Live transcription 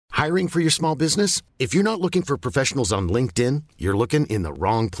Hiring for your small business? If you're not looking for professionals on LinkedIn, you're looking in the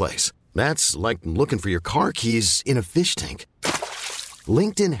wrong place. That's like looking for your car keys in a fish tank.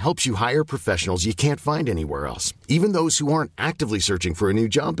 LinkedIn helps you hire professionals you can't find anywhere else, even those who aren't actively searching for a new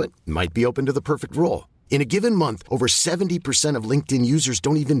job but might be open to the perfect role. In a given month, over 70% of LinkedIn users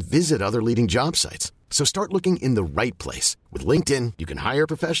don't even visit other leading job sites. So start looking in the right place. With LinkedIn, you can hire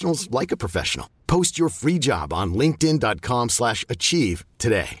professionals like a professional. Post your free job on linkedin.com/achieve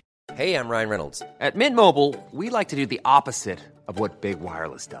today. Hey, I'm Ryan Reynolds. At Mint Mobile, we like to do the opposite of what Big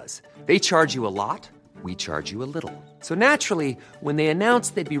Wireless does. They charge you a lot, we charge you a little. So naturally, when they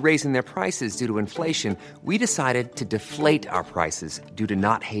announced they'd be raising their prices due to inflation, we decided to deflate our prices due to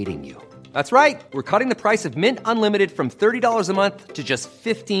not hating you. That's right. We're cutting the price of Mint Unlimited from $30 a month to just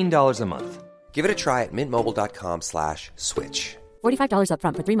 $15 a month. Give it a try at mintmobile.com/switch. $45 up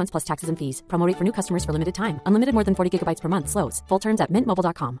front for 3 months plus taxes and fees. Promo rate for new customers for limited time. Unlimited more than 40 gigabytes per month. Slows full terms at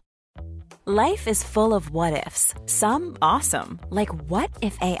mintmobile.com. Life is full of what-ifs. Some awesome, like what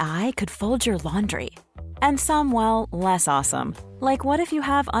if AI could fold your laundry? And some, well, less awesome, like what if you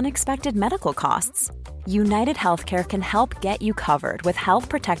have unexpected medical costs? United Healthcare can help get you covered with Health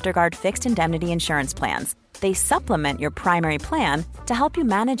Protector Guard fixed indemnity insurance plans. They supplement your primary plan to help you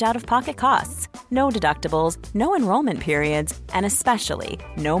manage out-of-pocket costs. No deductibles, no enrollment periods, and especially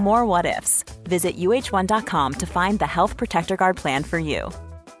no more what-ifs. Visit uh1.com to find the Health Protector Guard plan for you.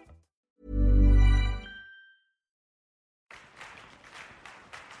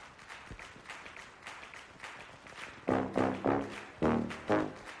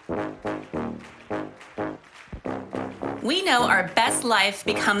 We know our best life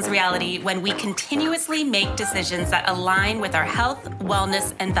becomes reality when we continuously make decisions that align with our health,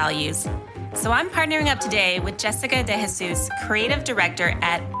 wellness, and values. So I'm partnering up today with Jessica De Jesus, Creative Director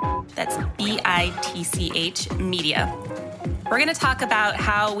at BITCH Media. We're going to talk about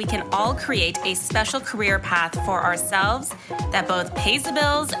how we can all create a special career path for ourselves that both pays the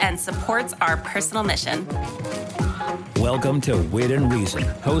bills and supports our personal mission. Welcome to Wit and Reason,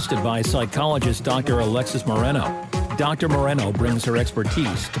 hosted by psychologist Dr. Alexis Moreno. Dr. Moreno brings her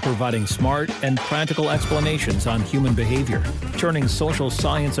expertise to providing smart and practical explanations on human behavior, turning social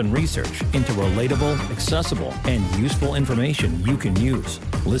science and research into relatable, accessible, and useful information you can use.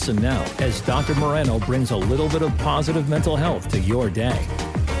 Listen now as Dr. Moreno brings a little bit of positive mental health to your day.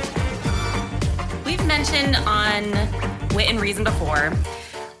 We've mentioned on Wit and Reason before,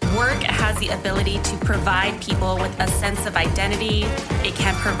 work has the ability to provide people with a sense of identity. It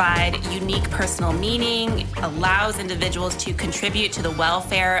can provide unique personal meaning, allows individuals to contribute to the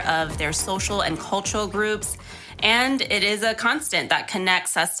welfare of their social and cultural groups, and it is a constant that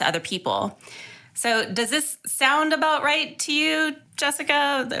connects us to other people. So does this sound about right to you,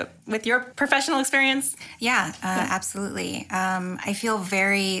 Jessica, with your professional experience? Yeah, absolutely. I feel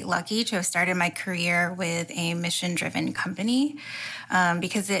very lucky to have started my career with a mission-driven company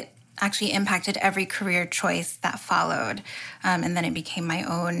because it actually impacted every career choice that followed. And then it became my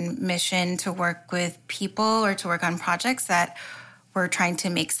own mission to work with people or to work on projects that were trying to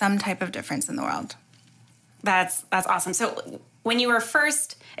make some type of difference in the world. That's awesome. So when you were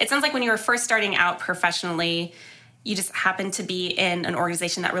first, it sounds like when you were first starting out professionally, you just happened to be in an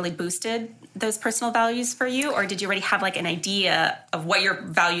organization that really boosted those personal values for you? Or did you already have like an idea of what your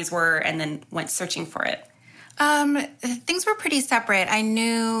values were and then went searching for it? Things were pretty separate. I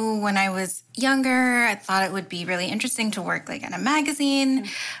knew when I was younger, I thought it would be really interesting to work like in a magazine.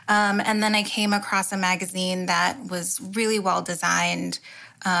 And then I came across a magazine that was really well designed.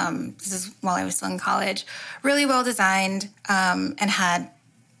 This is while I was still in college, really well designed, and had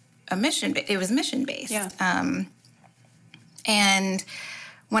a mission. It was mission-based. Yeah. And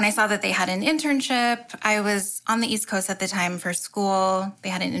when I saw that they had an internship, I was on the East Coast at the time for school. They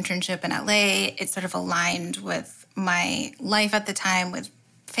had an internship in LA. It sort of aligned with my life at the time, with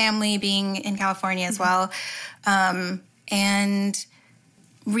family being in California as well. And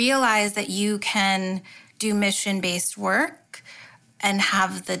realized that you can do mission-based work and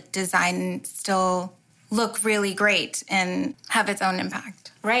have the design still look really great and have its own impact.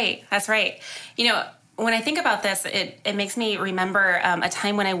 Right. That's right. You know, when I think about this, it makes me remember a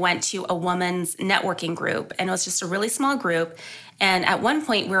time when I went to a woman's networking group, and it was just a really small group. And at one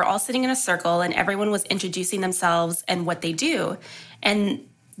point, we were all sitting in a circle, and everyone was introducing themselves and what they do. And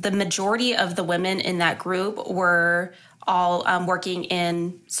the majority of the women in that group were all working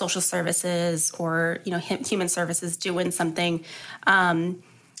in social services or, you know, human services, doing something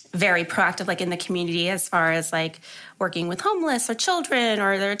very proactive, like in the community, as far as like working with homeless or children,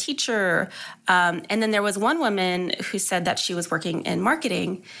 or they're a teacher. And then there was one woman who said that she was working in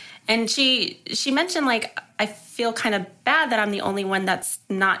marketing. And she mentioned, like, I feel kind of bad that I'm the only one that's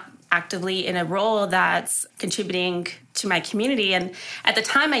not actively in a role that's contributing to my community. And at the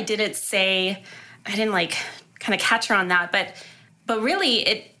time I didn't like kind of catch her on that, but really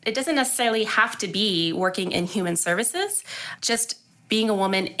it doesn't necessarily have to be working in human services. Just being a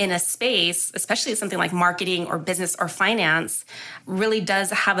woman in a space, especially something like marketing or business or finance, really does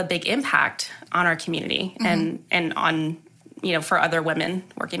have a big impact on our community and on, for other women,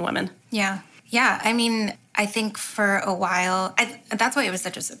 working women. Yeah. Yeah. I mean, I think for a while, that's why it was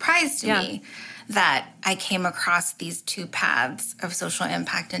such a surprise to me that I came across these two paths of social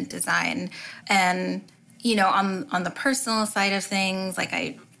impact and design. And, on the personal side of things, like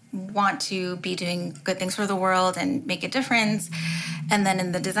I want to be doing good things for the world and make a difference. And then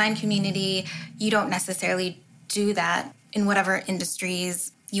in the design community, you don't necessarily do that in whatever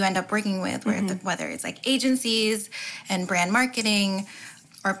industries you end up working with, whether it's like agencies and brand marketing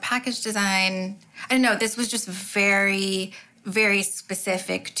or package design. I don't know, this was just very, very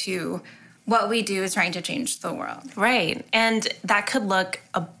specific to what we do is trying to change the world. Right. And that could look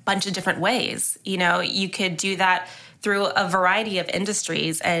a bunch of different ways. You could do that through a variety of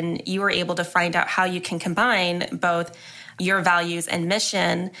industries, and you were able to find out how you can combine both your values and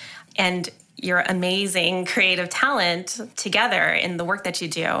mission and your amazing creative talent together in the work that you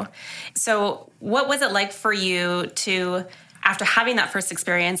do. So what was it like for you to, after having that first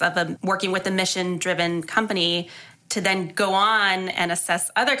experience of working with a mission-driven company, to then go on and assess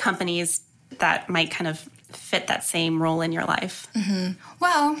other companies that might kind of fit that same role in your life? Mm-hmm.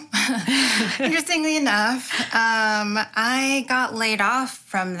 Well, interestingly enough, I got laid off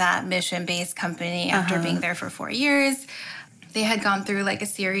from that mission-based company after being there for 4 years. They had gone through like a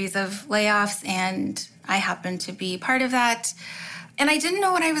series of layoffs, and I happened to be part of that. And I didn't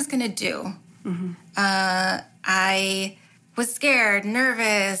know what I was going to do. Mm-hmm. I was scared,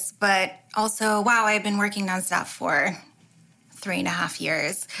 nervous, but also, wow, I've been working nonstop for 3.5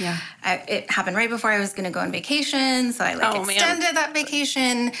 years. Yeah. It happened right before I was going to go on vacation, so I extended that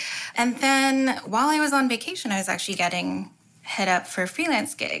vacation. And then while I was on vacation, I was actually getting hit up for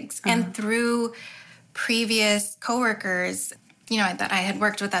freelance gigs. And through previous coworkers, that I had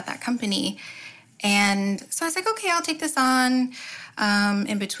worked with at that company. And so I was like, okay, I'll take this on.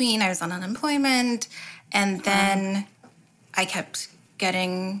 In between, I was on unemployment. And then I kept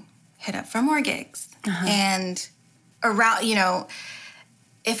getting hit up for more gigs. And around,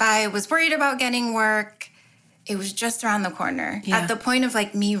 if I was worried about getting work, it was just around the corner. Yeah. At the point of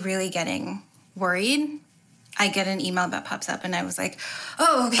like me really getting worried, I get an email that pops up and I was like,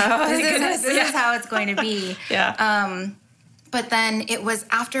 oh, okay, this is how it's going to be. But then it was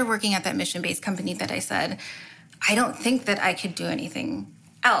after working at that mission-based company that I said, I don't think that I could do anything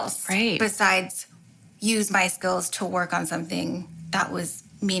else besides use my skills to work on something that was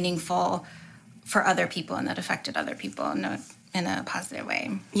meaningful for other people and that affected other people in a positive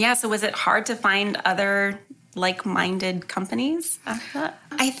way. Yeah, so was it hard to find other like-minded companies after that?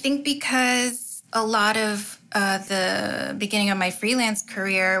 I think because a lot of the beginning of my freelance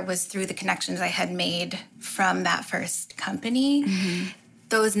career was through the connections I had made from that first company. Mm-hmm.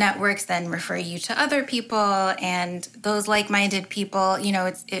 Those networks then refer you to other people, and those like-minded people,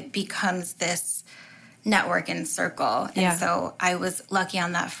 it becomes this network and circle. And so I was lucky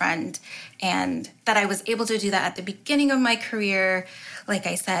on that front, and that I was able to do that at the beginning of my career, like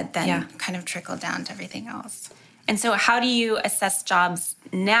I said, then kind of trickled down to everything else. And so how do you assess jobs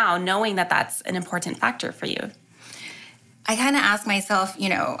now, knowing that that's an important factor for you? I kind of ask myself,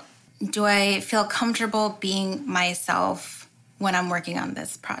 do I feel comfortable being myself when I'm working on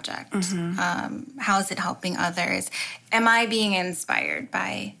this project? Mm-hmm. How is it helping others? Am I being inspired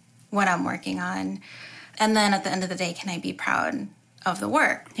by what I'm working on? And then at the end of the day, can I be proud of the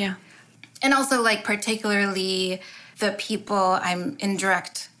work? Yeah. And also, particularly the people I'm in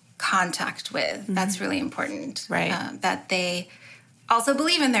direct contact with. Mm-hmm. That's really important. Right. That they also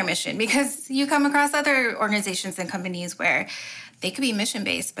believe in their mission, because you come across other organizations and companies where they could be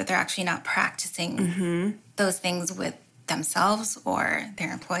mission-based, but they're actually not practicing those things with themselves or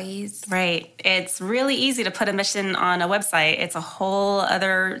their employees. Right. It's really easy to put a mission on a website. It's a whole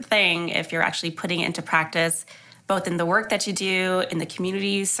other thing if you're actually putting it into practice, both in the work that you do, in the community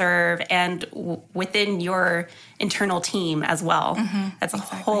you serve, and within your internal team as well. Mm-hmm. That's a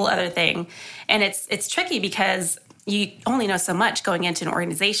whole other thing. And it's tricky because you only know so much going into an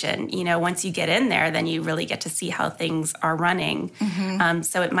organization. Once you get in there, then you really get to see how things are running. Mm-hmm.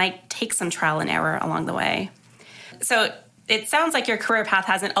 So it might take some trial and error along the way. So it sounds like your career path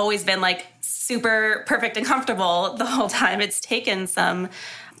hasn't always been super perfect and comfortable the whole time. It's taken some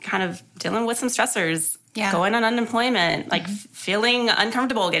kind of dealing with some stressors, Yeah. going on unemployment, like feeling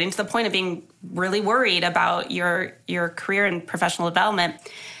uncomfortable, getting to the point of being really worried about your career and professional development.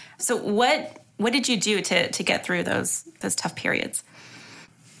 So what did you do to get through those tough periods?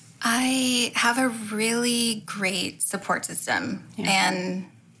 I have a really great support system, and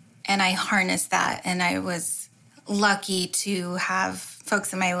I harnessed that. And I was lucky to have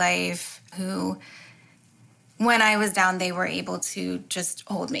folks in my life who, when I was down, they were able to just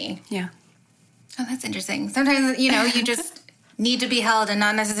hold me. Yeah. Oh, that's interesting. Sometimes, you just need to be held and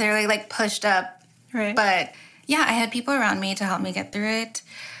not necessarily like pushed up. Right. But yeah, I had people around me to help me get through it.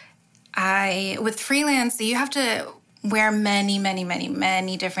 With freelance, you have to wear many, many, many,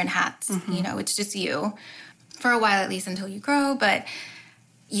 many different hats. It's just you for a while, at least until you grow. But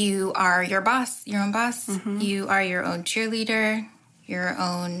you are your own boss. You are your own cheerleader, your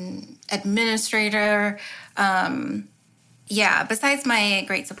own administrator. Besides my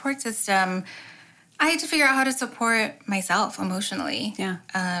great support system, I had to figure out how to support myself emotionally. Yeah.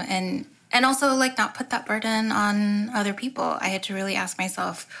 And also like not put that burden on other people. I had to really ask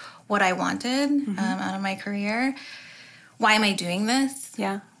myself what I wanted out of my career. Why am I doing this?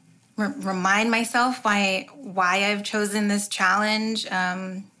 Yeah. Remind myself why I've chosen this challenge.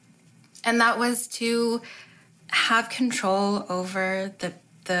 And that was to have control over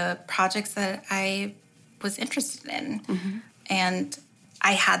the projects that I was interested in. And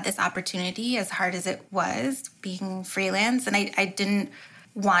I had this opportunity, as hard as it was, being freelance, and I didn't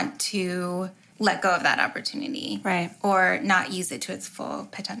want to let go of that opportunity. Right. Or not use it to its full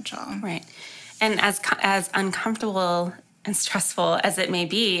potential. Right. And as uncomfortable and stressful as it may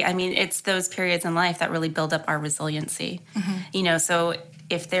be, I mean, it's those periods in life that really build up our resiliency. So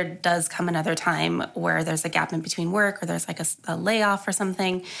if there does come another time where there's a gap in between work or there's like a layoff or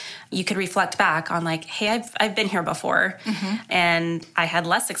something, you could reflect back on like, hey, I've been here before and I had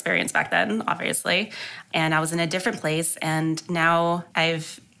less experience back then, obviously, and I was in a different place, and now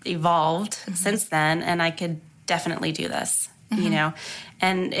I've evolved since then, and I could definitely do this.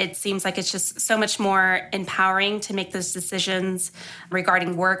 And it seems like it's just so much more empowering to make those decisions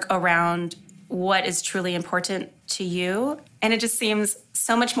regarding work around what is truly important to you. And it just seems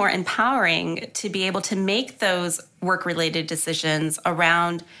so much more empowering to be able to make those work-related decisions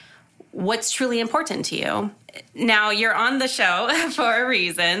around what's truly important to you. Now, you're on the show for a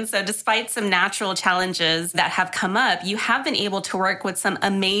reason. So despite some natural challenges that have come up, you have been able to work with some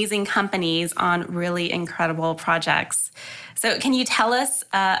amazing companies on really incredible projects. So can you tell us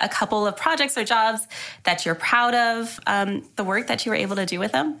a couple of projects or jobs that you're proud of, the work that you were able to do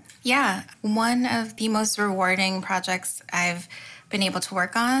with them? Yeah. One of the most rewarding projects I've been able to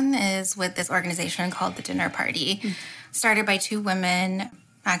work on is with this organization called The Dinner Party. Started by two women.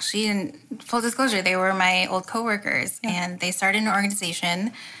 Actually, in full disclosure, they were my old coworkers, and they started an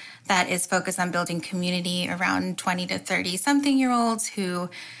organization that is focused on building community around 20 to 30-something-year-olds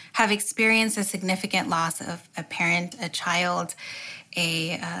who have experienced a significant loss of a parent, a child,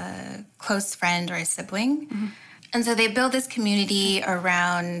 a close friend, or a sibling. And so they build this community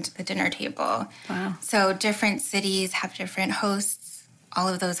around the dinner table. Wow. So different cities have different hosts. All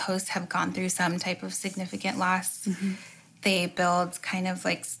of those hosts have gone through some type of significant loss. They build kind of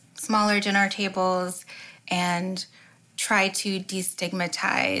like smaller dinner tables and try to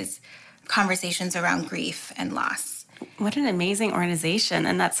destigmatize conversations around grief and loss. What an amazing organization.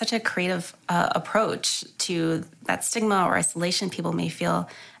 And that's such a creative approach to that stigma or isolation people may feel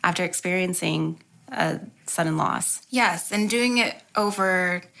after experiencing a sudden loss. Yes, and doing it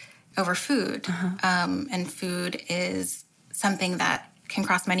over food. And food is something that can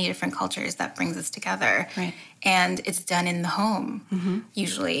cross many different cultures that brings us together. Right. And it's done in the home,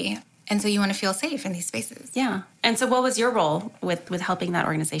 usually. And so you want to feel safe in these spaces. Yeah. And so what was your role with helping that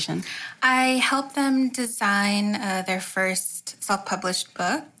organization? I helped them design their first self-published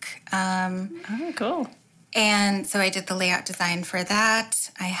book. Oh, cool. And so I did the layout design for that.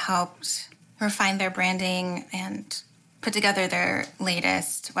 I helped refine their branding and put together their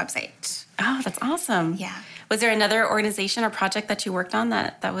latest website. Oh, that's awesome. Yeah. Was there another organization or project that you worked on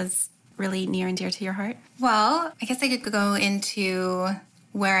that was really near and dear to your heart? Well, I guess I could go into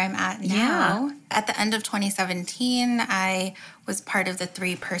where I'm at now. Yeah. At the end of 2017, I was part of the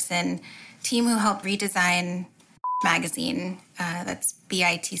 3-person team who helped redesign magazine. That's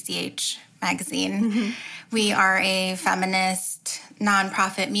BITCH magazine. We are a feminist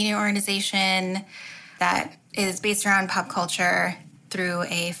nonprofit media organization that is based around pop culture through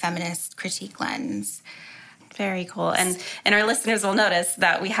a feminist critique lens. Very cool. And our listeners will notice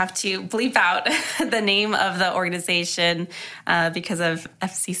that we have to bleep out the name of the organization because of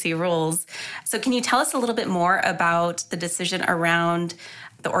FCC rules. So can you tell us a little bit more about the decision around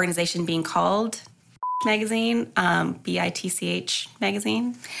the organization being called magazine, BITCH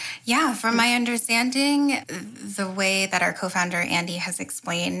magazine? Yeah, from my understanding, the way that our co-founder Andy has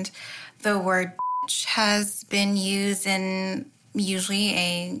explained, the word has been used in usually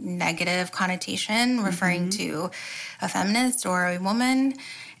a negative connotation, referring to a feminist or a woman.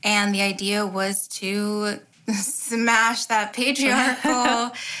 And the idea was to smash that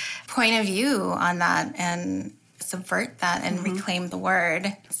patriarchal point of view on that and subvert that and reclaim the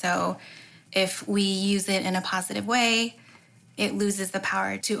word. So if we use it in a positive way, it loses the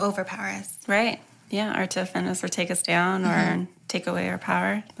power to overpower us. Right. Yeah, or to offend us or take us down or take away our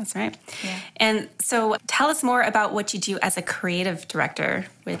power. That's right. Yeah. And so tell us more about what you do as a creative director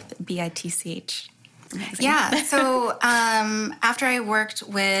with BITCH magazine. Yeah, so after I worked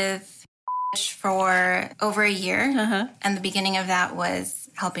with for over a year, and the beginning of that was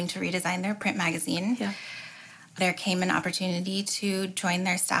helping to redesign their print magazine, there came an opportunity to join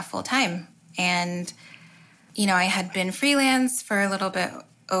their staff full-time. And, you know, I had been freelance for a little bit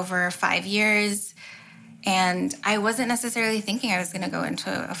over 5 years, and I wasn't necessarily thinking I was going to go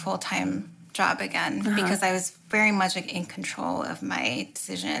into a full-time job again because I was very much like in control of my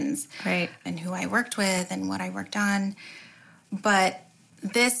decisions and who I worked with and what I worked on. But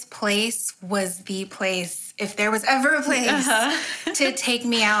this place was the place, if there was ever a place to take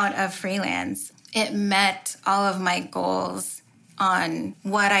me out of freelance. It met all of my goals on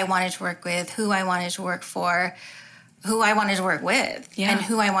what I wanted to work with, who I wanted to work for, who I wanted to work with, and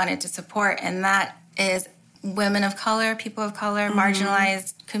who I wanted to support. And that is women of color, people of color,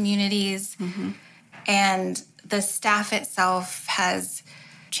 marginalized communities. And the staff itself has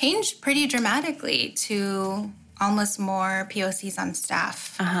changed pretty dramatically to almost more POCs on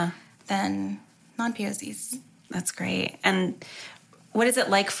staff than non-POCs. That's great. And what is it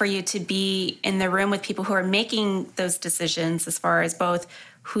like for you to be in the room with people who are making those decisions as far as both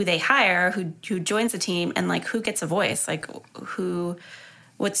who they hire, who joins the team, and like who gets a voice, like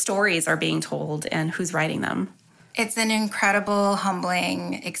what stories are being told and who's writing them? It's an incredible,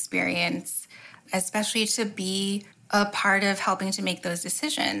 humbling experience, especially to be a part of helping to make those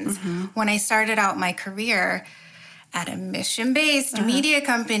decisions. When I started out my career at a mission-based media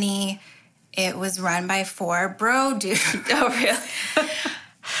company, it was run by 4 bro dudes. Oh, really?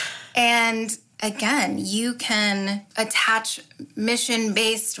 And again, you can attach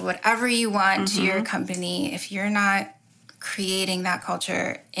mission-based whatever you want to your company. If you're not creating that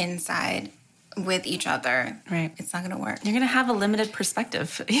culture inside with each other, it's not going to work. You're going to have a limited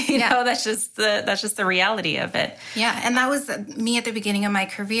perspective. You know, that's just the reality of it. Yeah, and that was me at the beginning of my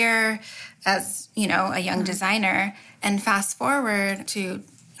career as, you know, a young designer. And fast forward to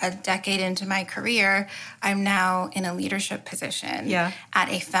a decade into my career, I'm now in a leadership position at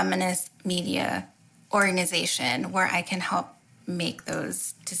a feminist media organization where I can help make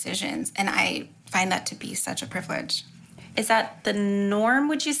those decisions. And I find that to be such a privilege. Is that the norm,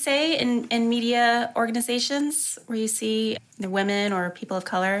 would you say, in media organizations where you see the women or people of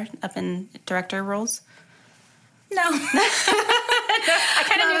color up in director roles? No. I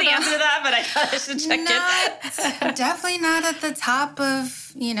kind of knew the answer to that, but I thought I should check it. Definitely not at the top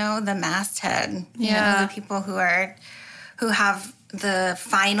of, you know, the masthead. You know, the people who have the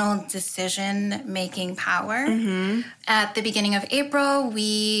final decision-making power. At the beginning of April,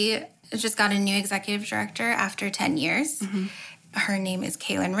 we just got a new executive director after 10 years. Her name is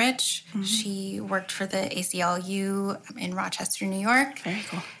Kaylin Rich. She worked for the ACLU in Rochester, New York. Very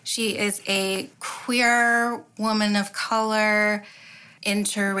cool. She is a queer woman of color,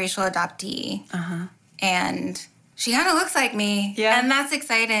 interracial adoptee. And she kind of looks like me. And that's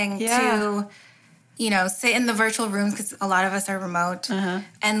exciting to, you know, sit in the virtual rooms because a lot of us are remote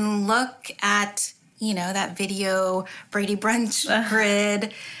and look at, you know, that video Brady Brunch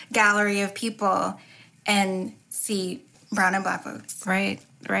grid gallery of people and see brown and black folks. Right.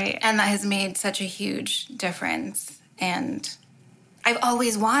 And that has made such a huge difference. And I've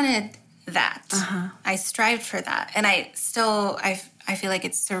always wanted that. I strived for that. And I feel like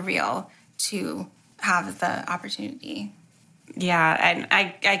it's surreal to have the opportunity. Yeah, and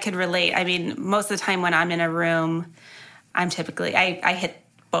I could relate. I mean, most of the time when I'm in a room, I'm typically, I hit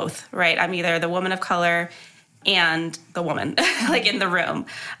both, right? I'm either the woman of color and the woman, like in the room.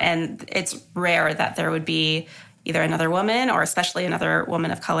 And it's rare that there would be either another woman or especially another woman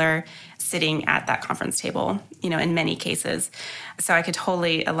of color sitting at that conference table, you know, in many cases. So I could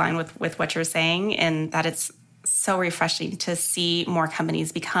totally align with what you're saying, and that it's so refreshing to see more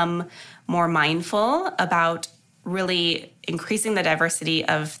companies become more mindful about really increasing the diversity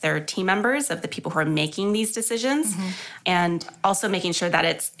of their team members, of the people who are making these decisions, and also making sure that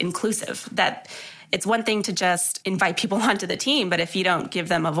it's inclusive, that it's one thing to just invite people onto the team, but if you don't give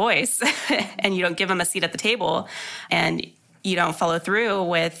them a voice and you don't give them a seat at the table and you don't follow through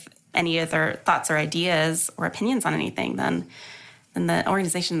with any of their thoughts or ideas or opinions on anything, then the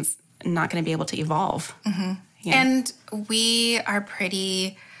organization's not going to be able to evolve. Mm-hmm. Yeah. And we are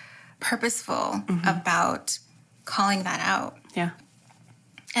pretty purposeful about calling that out. Yeah.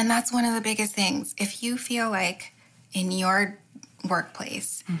 And that's one of the biggest things. If you feel like in your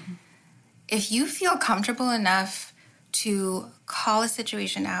workplace, if you feel comfortable enough to call a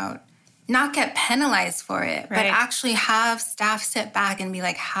situation out, not get penalized for it, but actually have staff sit back and be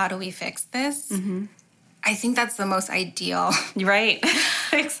like, how do we fix this? I think that's the most ideal. Right.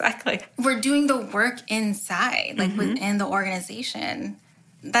 Exactly. We're doing the work inside, like within the organization.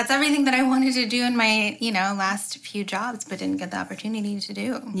 That's everything that I wanted to do in my, last few jobs, but didn't get the opportunity to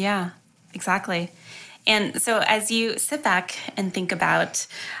do. Yeah, exactly. And so as you sit back and think about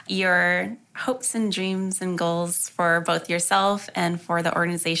your hopes and dreams and goals for both yourself and for the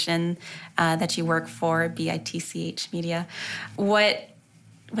organization that you work for, BITCH Media, what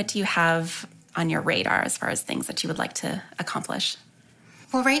do you have on your radar as far as things that you would like to accomplish?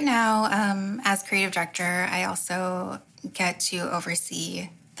 Well, right now, as creative director, I also get to oversee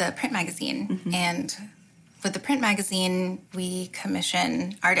the print magazine. And with the print magazine, we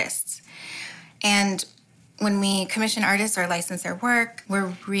commission artists. And when we commission artists or license their work,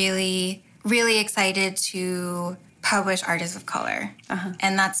 we're really, really excited to publish artists of color.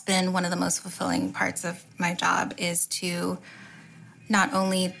 And that's been one of the most fulfilling parts of my job, is to not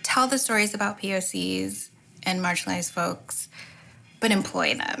only tell the stories about POCs and marginalized folks, but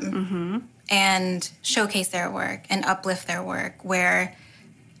employ them and showcase their work and uplift their work, where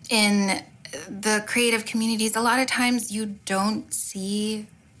in the creative communities, a lot of times you don't see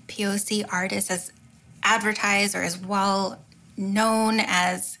POC artists as advertised or as well known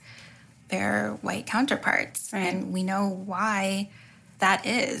as their white counterparts. Right. And we know why that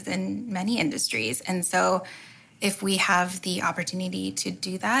is in many industries. And so if we have the opportunity to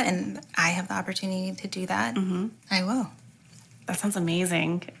do that, and I have the opportunity to do that, I will. That sounds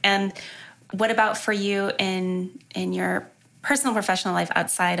amazing. And what about for you in your personal professional life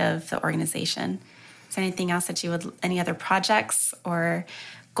outside of the organization? Is there anything else that any other projects or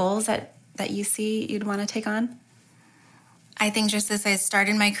goals that you see you'd want to take on? I think just as I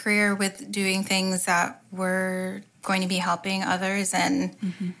started my career with doing things that were going to be helping others and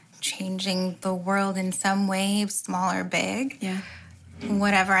changing the world in some way, small or big,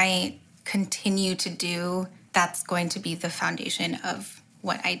 whatever I continue to do, that's going to be the foundation of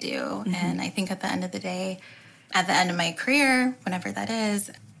what I do. And I think at the end of the day, at the end of my career, whenever that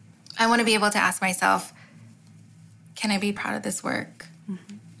is, I want to be able to ask myself, can I be proud of this work?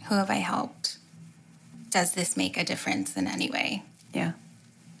 Who have I helped? Does this make a difference in any way? Yeah.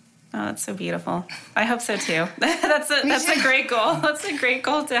 Oh, that's so beautiful. I hope so too. That's a great goal. That's a great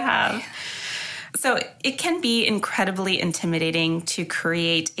goal to have. So it can be incredibly intimidating to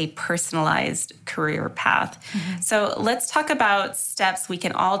create a personalized career path. So let's talk about steps we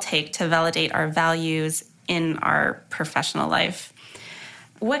can all take to validate our values in our professional life.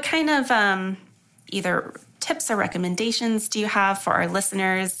 What kind of either tips or recommendations do you have for our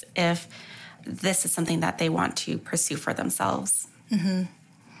listeners if this is something that they want to pursue for themselves?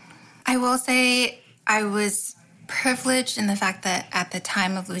 I will say I was privileged in the fact that at the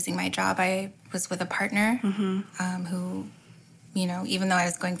time of losing my job, I was with a partner who, even though I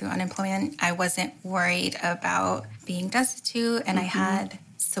was going through unemployment, I wasn't worried about being destitute, and I had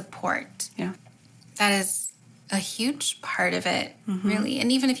support. Yeah. That is a huge part of it, really.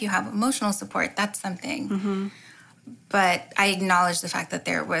 And even if you have emotional support, that's something. But I acknowledge the fact that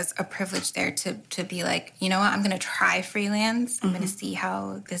there was a privilege there to be like, you know what, I'm going to try freelance. I'm going to see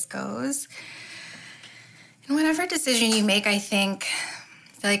how this goes. And whatever decision you make, I feel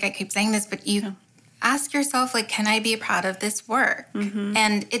like I keep saying this, but you ask yourself, like, can I be proud of this work?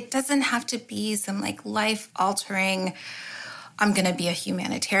 And it doesn't have to be some like life-altering, I'm going to be a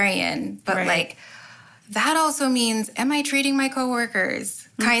humanitarian. But like, that also means, am I treating my coworkers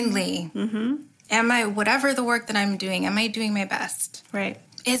kindly? Am I, whatever the work that I'm doing, am I doing my best? Right.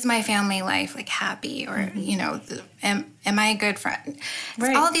 Is my family life like happy? Or, am I a good friend? Right.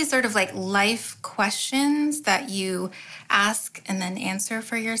 It's all these sort of like life questions that you ask and then answer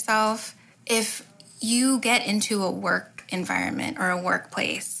for yourself. If you get into a work environment or a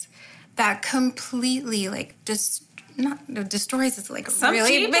workplace that completely like destroys is like some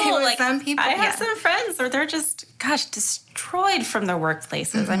really people, big with like, some people. I have some friends where they're just, destroyed from their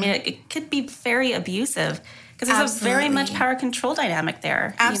workplaces. I mean, it could be very abusive Because there's a very much power control dynamic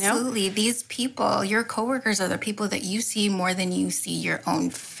there. Absolutely. You know? These people, your coworkers, are the people that you see more than you see your own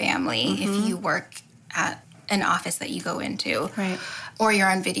family if you work at an office that you go into. Right. Or you're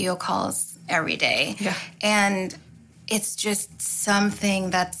on video calls every day. Yeah. And it's just something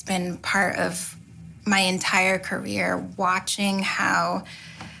that's been part of my entire career, watching how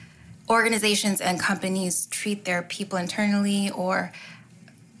organizations and companies treat their people internally, or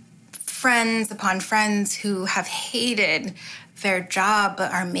friends upon friends who have hated their job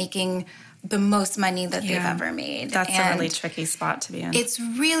but are making the most money that they've ever made. That's a really tricky spot to be in. It's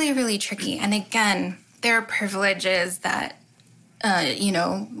really, really tricky. And again, there are privileges that,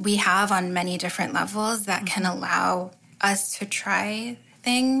 we have on many different levels that can allow us to try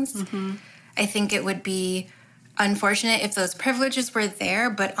things. I think it would be unfortunate if those privileges were there,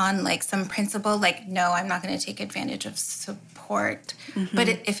 but on like some principle, like, no, I'm not going to take advantage of support. But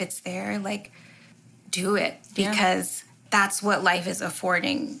if it's there, like, do it, because that's what life is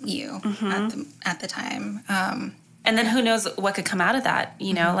affording you at the time. And then who knows what could come out of that,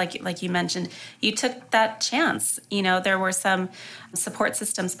 like you mentioned, you took that chance. There were some support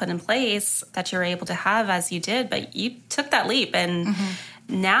systems put in place that you were able to have as you did, but you took that leap. And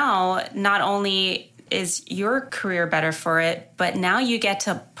now not only is your career better for it, but now you get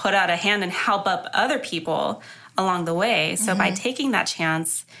to put out a hand and help up other people along the way. So by taking that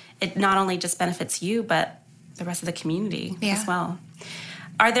chance, it not only just benefits you, but the rest of the community as well.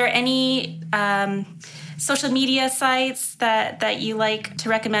 Are there any social media sites that you like to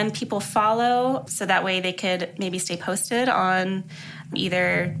recommend people follow so that way they could maybe stay posted on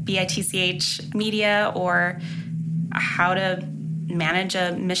either BITCH media or how to manage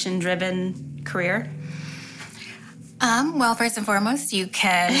a mission-driven career? Well, first and foremost, you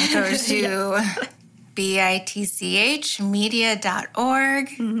can go to bitchmedia.org,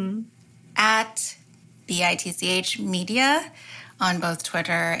 at BITCH Media on both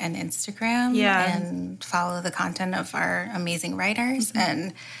Twitter and Instagram, and follow the content of our amazing writers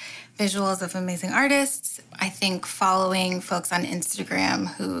and visuals of amazing artists. I think following folks on Instagram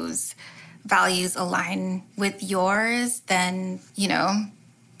whose values align with yours, then,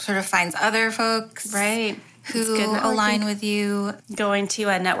 sort of finds other folks who align with you. Going to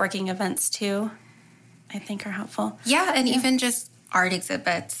networking events, too, I think are helpful. Yeah, and even just art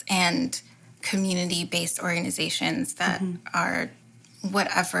exhibits and community-based organizations that are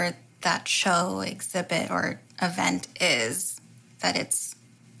whatever that show, exhibit, or event is, that it's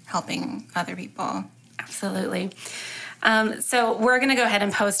helping other people. Absolutely. So we're going to go ahead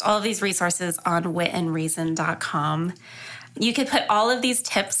and post all of these resources on witandreason.com. You can put all of these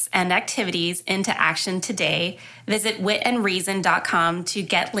tips and activities into action today. Visit witandreason.com to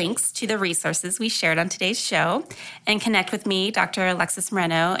get links to the resources we shared on today's show and connect with me, Dr. Alexis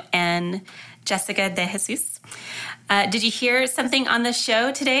Moreno, and Jessica De Jesus. Did you hear something on the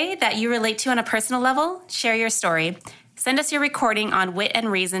show today that you relate to on a personal level? Share your story. Send us your recording on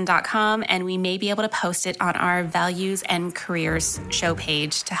witandreason.com, and we may be able to post it on our Values and Careers show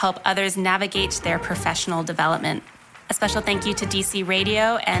page to help others navigate their professional development. A special thank you to DC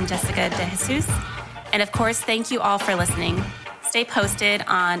Radio and Jessica De Jesus. And of course, thank you all for listening. Stay posted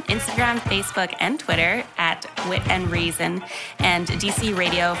on Instagram, Facebook, and Twitter at Wit and Reason and DC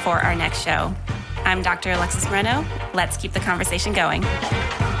Radio for our next show. I'm Dr. Alexis Moreno. Let's keep the conversation going.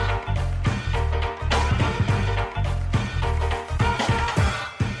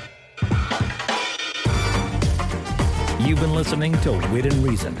 You've been listening to Wit and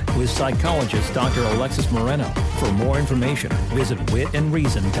Reason with psychologist Dr. Alexis Moreno. For more information, visit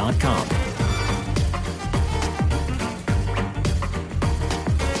witandreason.com.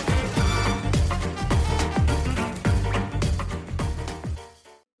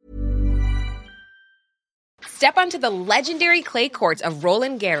 Step onto the legendary clay courts of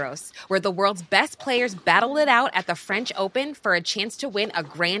Roland Garros, where the world's best players battle it out at the French Open for a chance to win a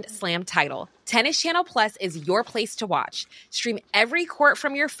Grand Slam title. Tennis Channel Plus is your place to watch. Stream every court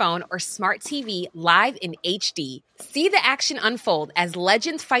from your phone or smart TV live in HD. See the action unfold as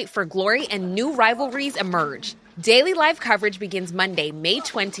legends fight for glory and new rivalries emerge. Daily live coverage begins Monday, May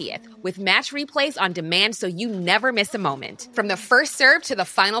 20th, with match replays on demand so you never miss a moment. From the first serve to the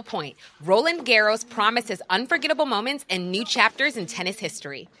final point, Roland Garros promises unforgettable moments and new chapters in tennis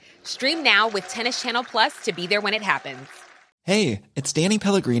history. Stream now with Tennis Channel Plus to be there when it happens. Hey, it's Danny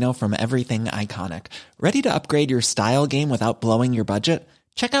Pellegrino from Everything Iconic. Ready to upgrade your style game without blowing your budget?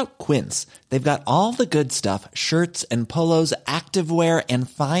 Check out Quince. They've got all the good stuff, shirts and polos, activewear, and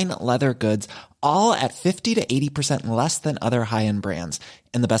fine leather goods, all at 50 to 80% less than other high-end brands.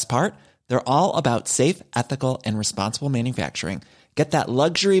 And the best part? They're all about safe, ethical, and responsible manufacturing. Get that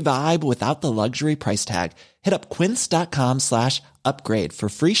luxury vibe without the luxury price tag. Hit up quince.com/upgrade for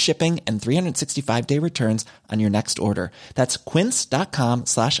free shipping and 365-day returns on your next order. That's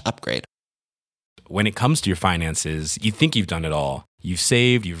quince.com/upgrade. When it comes to your finances, you think you've done it all. You've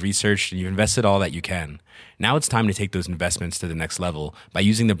saved, you've researched, and you've invested all that you can. Now it's time to take those investments to the next level by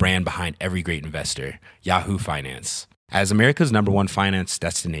using the brand behind every great investor, Yahoo Finance. As America's #1 finance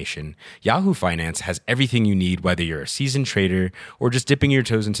destination, Yahoo Finance has everything you need, whether you're a seasoned trader or just dipping your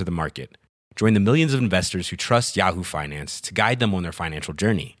toes into the market. Join the millions of investors who trust Yahoo Finance to guide them on their financial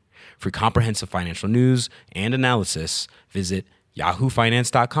journey. For comprehensive financial news and analysis, visit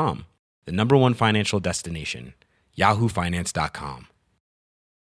yahoofinance.com, the #1 financial destination, yahoofinance.com.